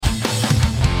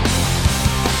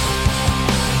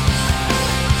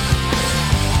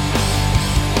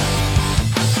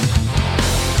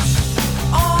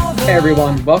Hey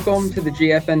everyone, welcome to the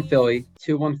GFN Philly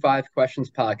 215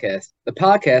 Questions Podcast, the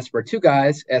podcast where two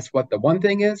guys ask what the one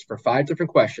thing is for five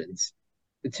different questions.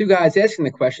 The two guys asking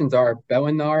the questions are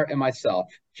Bowen Nar and myself,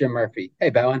 Jim Murphy. Hey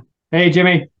Bowen. Hey,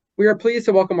 Jimmy. We are pleased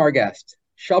to welcome our guest,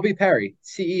 Shelby Perry,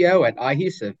 CEO at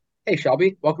iHesive. Hey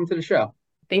Shelby, welcome to the show.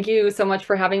 Thank you so much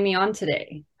for having me on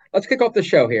today. Let's kick off the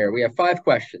show here. We have five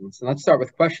questions, and let's start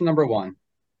with question number one.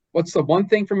 What's the one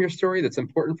thing from your story that's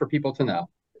important for people to know?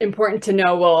 Important to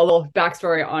know, well, a little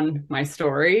backstory on my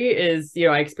story is,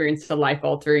 I experienced a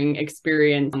life-altering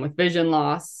experience with vision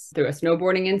loss through a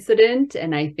snowboarding incident.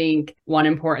 And I think one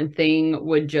important thing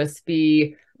would just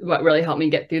be what really helped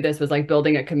me get through this was like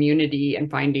building a community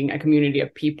and finding a community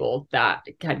of people that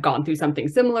had gone through something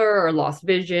similar or lost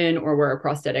vision or were a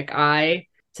prosthetic eye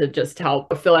to just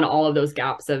help fill in all of those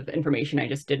gaps of information I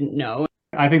just didn't know.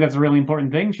 I think that's a really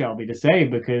important thing, Shelby, to say,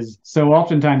 because so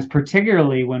oftentimes,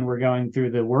 particularly when we're going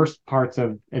through the worst parts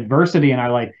of adversity in our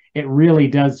life, it really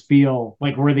does feel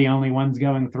like we're the only ones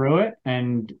going through it.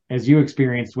 And as you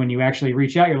experienced, when you actually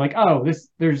reach out, you're like, oh,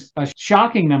 there's a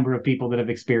shocking number of people that have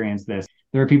experienced this.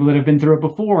 There are people that have been through it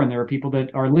before, and there are people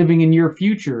that are living in your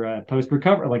future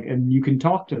post-recovery, and you can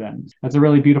talk to them. That's a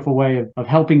really beautiful way of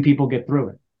helping people get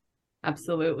through it.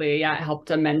 Absolutely. Yeah, it helped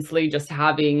immensely just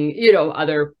having,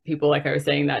 other people, like I was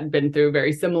saying, that had been through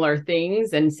very similar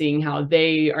things and seeing how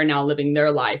they are now living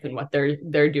their life and what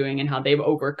they're doing and how they've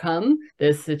overcome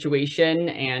this situation.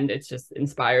 And it's just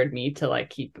inspired me to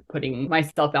keep putting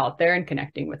myself out there and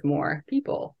connecting with more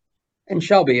people. And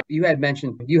Shelby, you had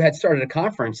mentioned you had started a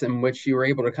conference in which you were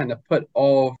able to kind of put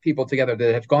all people together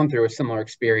that have gone through a similar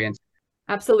experience.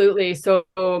 Absolutely. So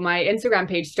my Instagram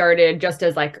page started just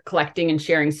as collecting and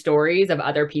sharing stories of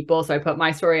other people. So I put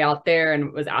my story out there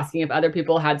and was asking if other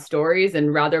people had stories.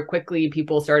 And rather quickly,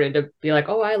 people started to be like,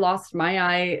 oh, I lost my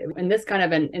eye in this kind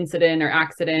of an incident or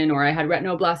accident, or I had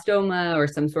retinoblastoma or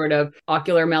some sort of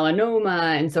ocular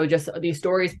melanoma. And so just these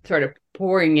stories started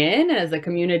pouring in as the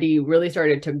community really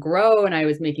started to grow. And I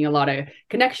was making a lot of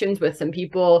connections with some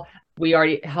people. We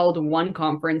already held one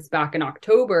conference back in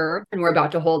October, and we're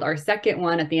about to hold our second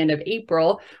one at the end of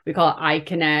April. We call it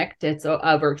iConnect. It's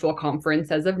a virtual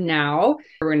conference as of now.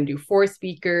 We're going to do 4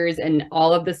 speakers, and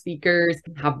all of the speakers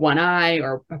have one eye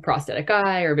or a prosthetic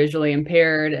eye or visually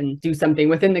impaired and do something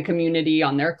within the community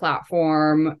on their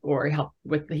platform or help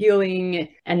with the healing.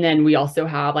 And then we also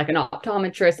have an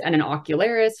optometrist and an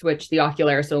ocularist, which the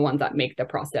ocularists are the ones that make the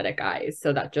prosthetic eyes.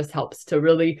 So that just helps to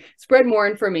really spread more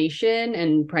information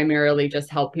and primarily just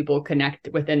help people connect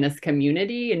within this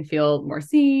community and feel more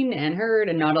seen and heard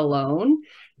and not alone.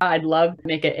 I'd love to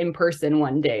make it in person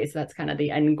one day. So that's kind of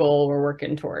the end goal we're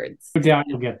working towards. No doubt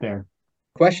you'll get there.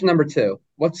 Question number 2.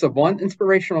 What's the one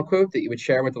inspirational quote that you would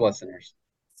share with the listeners?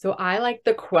 So I like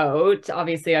the quote.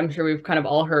 Obviously, I'm sure we've kind of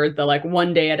all heard the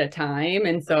one day at a time.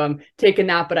 And so I'm taking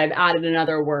that, but I've added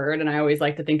another word. And I always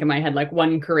like to think in my head,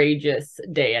 one courageous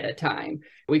day at a time.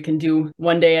 We can do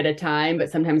one day at a time,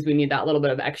 but sometimes we need that little bit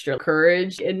of extra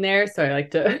courage in there. So I like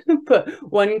to put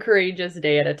one courageous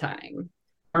day at a time.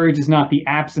 Courage is not the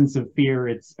absence of fear.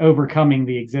 It's overcoming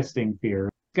the existing fear.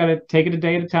 Got to take it a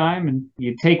day at a time, and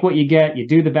you take what you get, you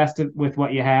do the best with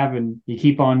what you have, and you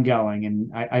keep on going. And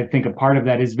I think a part of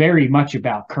that is very much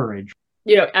about courage.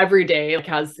 Every day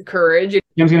has courage.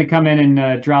 Jim's going to come in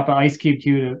and drop an ice cube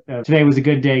to today was a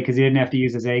good day because he didn't have to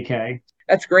use his AK.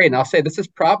 That's great. And I'll say this is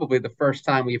probably the first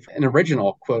time we've an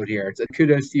original quote here. It's a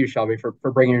kudos to you, Shelby, for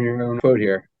bringing your own quote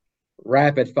here.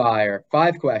 Rapid fire.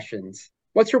 5 questions.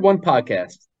 What's your one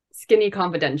podcast? Skinny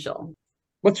Confidential.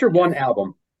 What's your one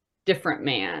album? Different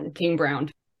Man, King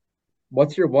Brown.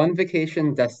 What's your one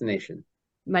vacation destination?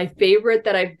 My favorite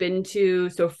that I've been to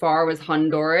so far was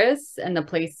Honduras, and the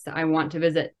place I want to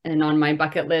visit and on my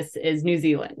bucket list is New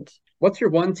Zealand. What's your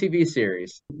one TV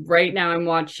series? Right now I'm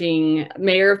watching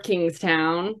Mayor of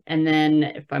Kingstown, and then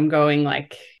if I'm going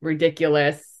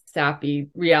ridiculous, sappy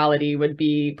reality would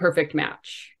be Perfect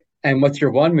Match. And what's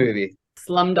your one movie?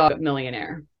 Slumdog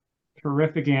Millionaire.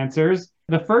 Terrific answers.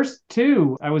 The first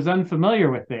 2 I was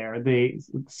unfamiliar with there. The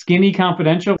Skinny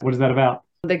Confidential. What is that about?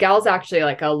 The gal's actually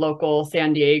a local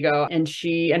San Diego, and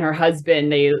she and her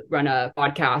husband, they run a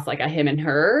podcast, a him and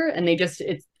her, and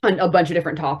it's on a bunch of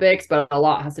different topics, but a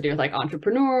lot has to do with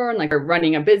entrepreneur and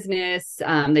running a business.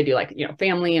 They do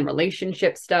family and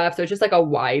relationship stuff. So it's just a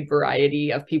wide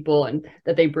variety of people and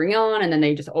that they bring on. And then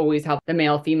they just always have the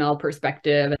male female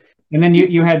perspective. And then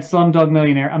you had Slumdog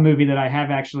Millionaire, a movie that I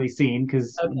have actually seen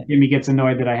because Jimmy gets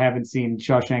annoyed that I haven't seen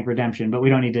Shawshank Redemption, but we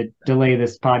don't need to delay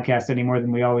this podcast any more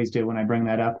than we always do when I bring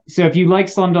that up. So if you like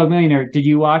Slumdog Millionaire, did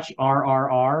you watch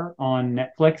RRR on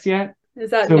Netflix yet?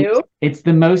 Is that So new? it's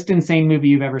the most insane movie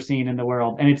you've ever seen in the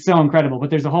world. And it's so incredible. But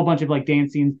there's a whole bunch of like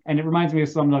dance scenes. And it reminds me of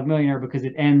Slumdog Millionaire because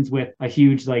it ends with a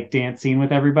huge like dance scene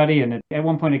with everybody. And at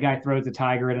one point, a guy throws a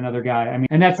tiger at another guy. I mean,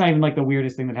 and that's not even like the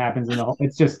weirdest thing that happens in the whole.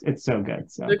 It's just, it's so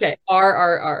good. So Okay.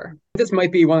 RRR. This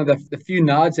might be one of the few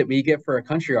nods that we get for a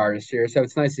country artist here. So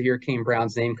it's nice to hear Kane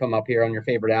Brown's name come up here on your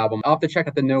favorite album. I'll have to check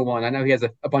out the new one. I know he has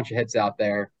a bunch of hits out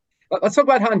there. Let's talk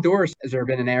about Honduras. Has there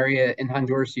been an area in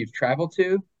Honduras you've traveled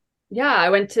to? Yeah, I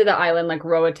went to the island like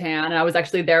Roatan, and I was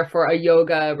actually there for a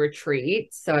yoga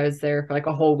retreat. So I was there for like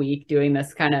a whole week doing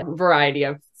this kind of variety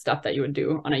of stuff that you would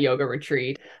do on a yoga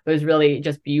retreat. It was really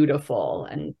just beautiful,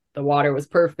 and the water was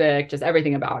perfect. Just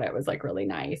everything about it was like really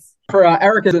nice. For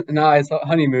Erica and I's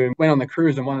honeymoon, went on the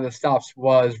cruise, and one of the stops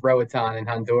was Roatan in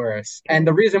Honduras. And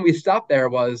the reason we stopped there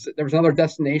was there was another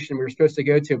destination we were supposed to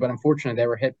go to, but unfortunately they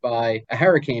were hit by a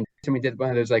hurricane. And we did one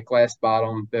of those like glass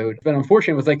bottom boats. But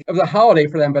unfortunately, it was a holiday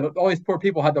for them, but all these poor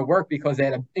people had to work because they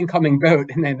had an incoming boat,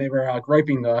 and then they were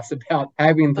griping to us about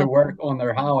having to work on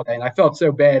their holiday. And I felt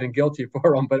so bad and guilty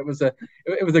for them, but it was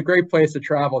a great place to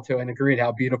travel to, and agreed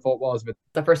how beautiful it was. But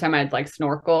the first time I'd like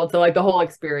snorkeled, so like the whole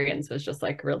experience was just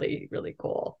like really, really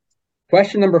cool.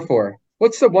 Question number 4.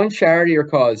 What's the one charity or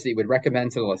cause that you would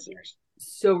recommend to the listeners?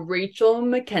 So Rachel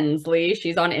McKensley,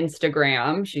 she's on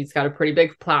Instagram. She's got a pretty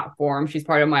big platform. She's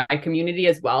part of my community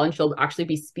as well. And she'll actually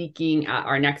be speaking at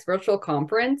our next virtual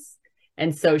conference.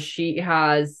 And so she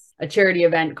has a charity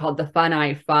event called the Fun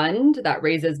Eye Fund that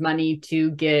raises money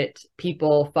to get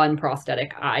people fun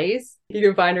prosthetic eyes. You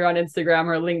can find her on Instagram.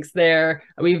 Her link's there.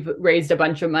 We've raised a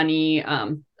bunch of money.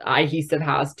 iHesive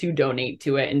has to donate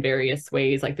to it in various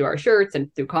ways, like through our shirts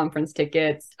and through conference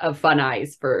tickets of fun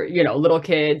eyes for, little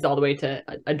kids all the way to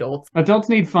adults. Adults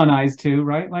need fun eyes too,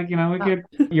 right? Like,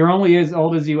 you're only as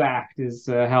old as you act is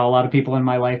how a lot of people in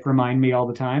my life remind me all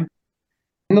the time.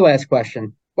 And the last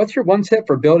question. What's your one tip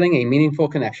for building a meaningful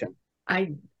connection?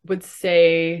 I would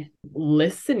say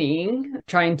listening,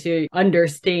 trying to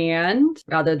understand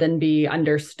rather than be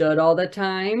understood all the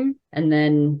time, and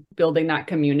then building that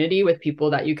community with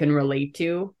people that you can relate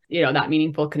to. That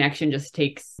meaningful connection just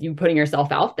takes you putting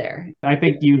yourself out there. I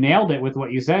think you nailed it with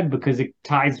what you said, because it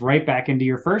ties right back into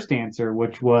your first answer,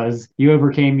 which was you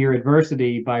overcame your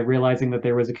adversity by realizing that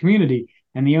there was a community.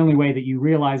 And the only way that you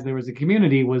realized there was a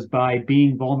community was by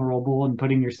being vulnerable and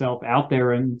putting yourself out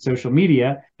there in social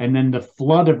media. And then the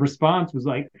flood of response was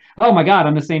like, oh my God,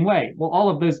 I'm the same way. Well, all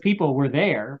of those people were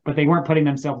there, but they weren't putting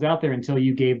themselves out there until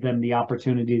you gave them the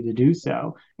opportunity to do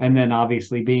so. And then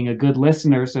obviously being a good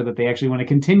listener so that they actually want to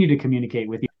continue to communicate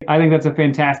with you. I think that's a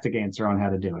fantastic answer on how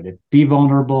to do it. Be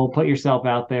vulnerable, put yourself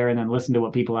out there, and then listen to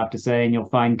what people have to say. And you'll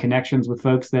find connections with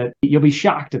folks that you'll be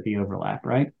shocked at the overlap,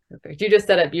 right? Perfect. You just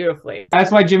said it beautifully.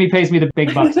 That's why Jimmy pays me the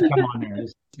big bucks to come on there.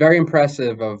 It's very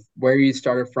impressive of where you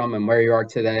started from and where you are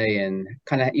today, and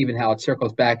kind of even how it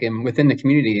circles back in within the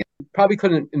community. Probably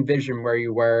couldn't envision where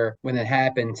you were when it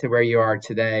happened to where you are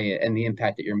today and the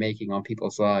impact that you're making on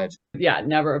people's lives. Yeah,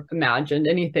 never imagined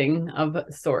anything of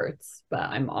sorts, but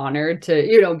I'm honored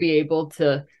to, be able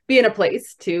to be in a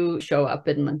place to show up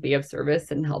and be of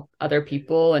service and help other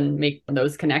people and make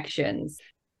those connections.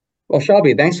 Well,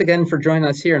 Shelby, thanks again for joining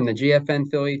us here on the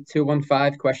GFN Philly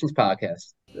 215 Questions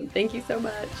Podcast. Thank you so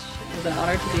much. It was an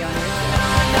honor to be on your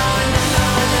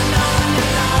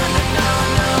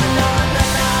show.